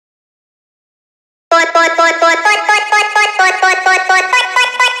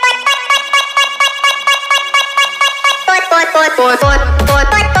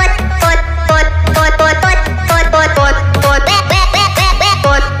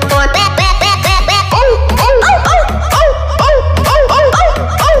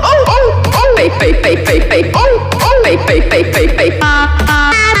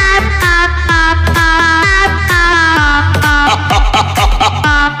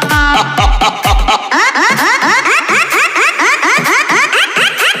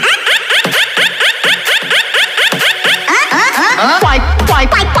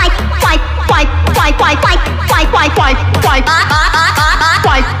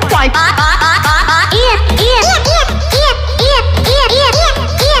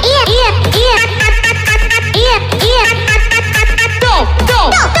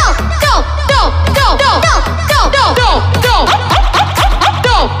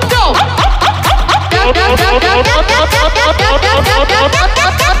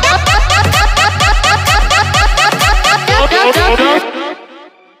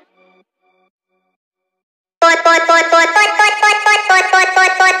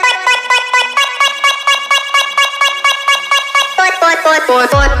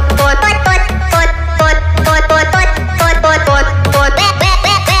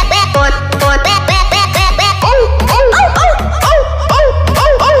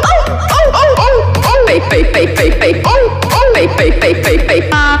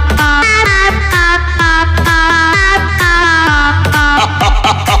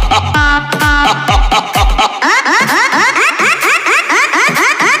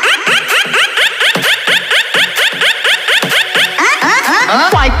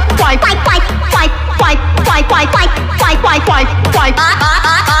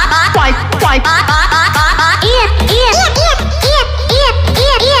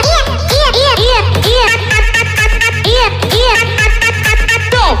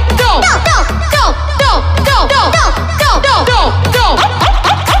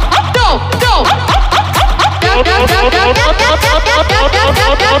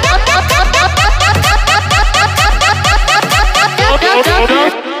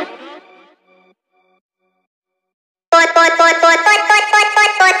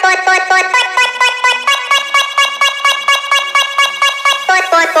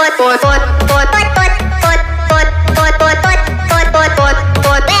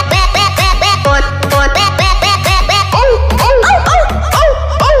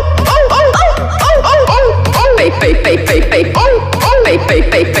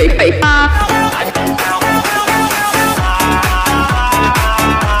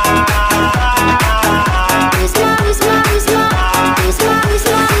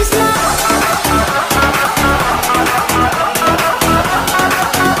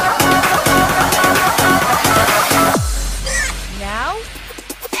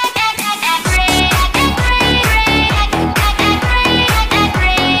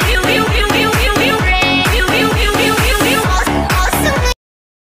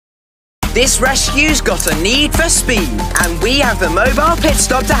This rescue's got a need for speed, and we have the mobile pit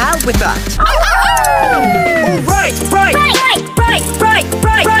stop to help with that. All right.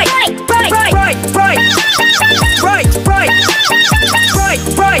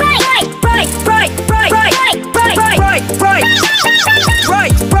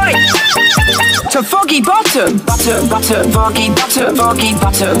 To foggy bottom, butter, foggy, butter, foggy,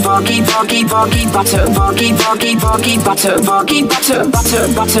 butter, foggy, foggy, foggy, butter, foggy, foggy, foggy, butter, foggy, butter,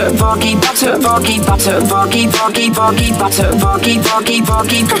 foggy, butter, foggy, butter, foggy, foggy, foggy, butter, foggy, foggy,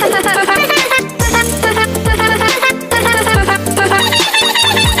 foggy.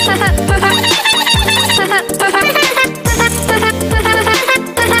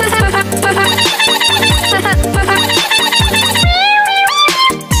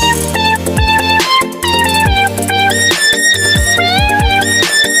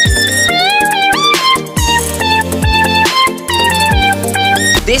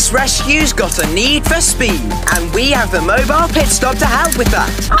 This rescue's got a need for speed, and we have the mobile pit stop to help with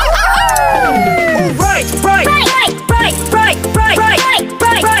that. All right.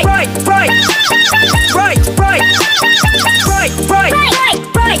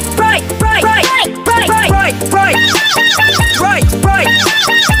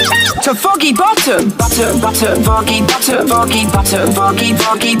 To foggy bottom, butter, foggy, butter, foggy, butter, foggy,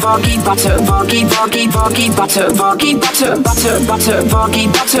 foggy, foggy, butter, foggy, foggy, foggy, butter, foggy, butter, foggy,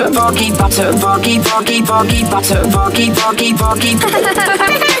 butter, foggy, butter, foggy, foggy, foggy, butter, foggy, foggy, foggy.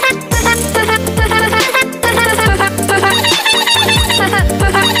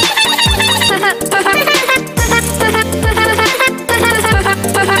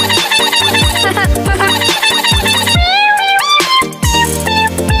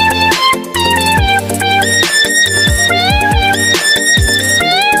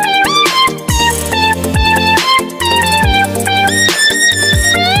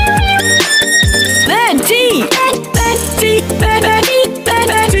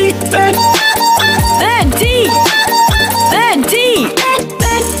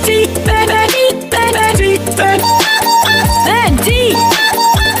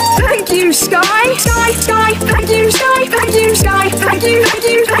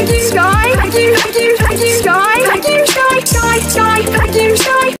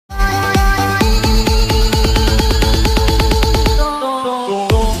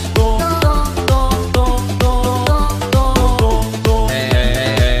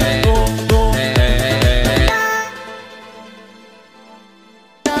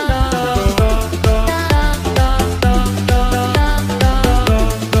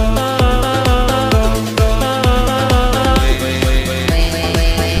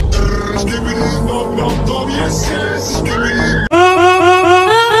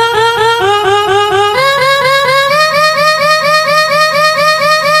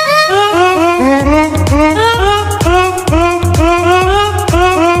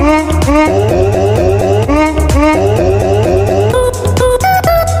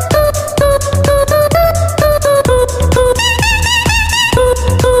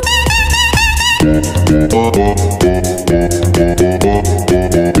 This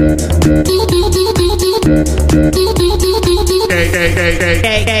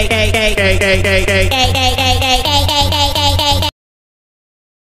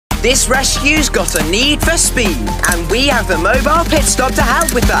rescue's got a need for speed, and we have the mobile pit stop to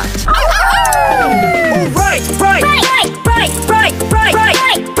help with that. All right, right, right, right, right, right, right, right,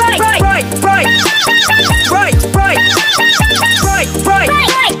 right, right, right, right, right, right,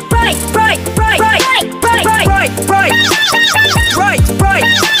 right, right, right,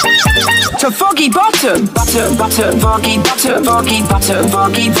 to Foggy Bottom. Butter, butter, Foggy, butter, Foggy, butter,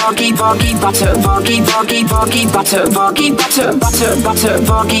 Foggy, Foggy, Foggy, butter, Foggy, Foggy, Foggy, butter, Foggy, butter, butter, butter,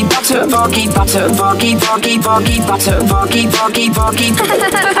 Foggy, butter, Foggy, butter, Foggy, Foggy, Foggy, butter, Foggy, Foggy, Foggy.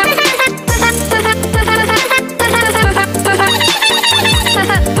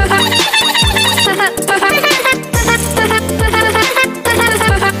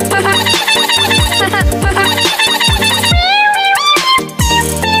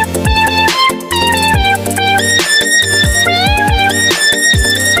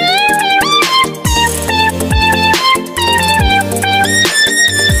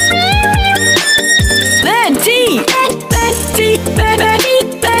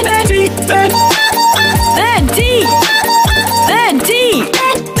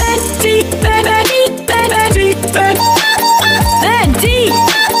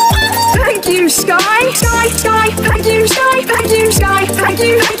 Thank you, Sky. Sky, Sky. Thank you, Sky. Thank you, Sky. Thank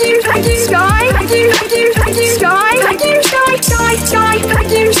you, thank you, thank you, Sky. Thank you, thank you, thank you, Sky. Thank you, Sky. Sky, Sky.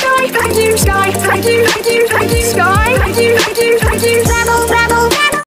 Thank you, Sky. Thank you, Sky. Thank you, thank you.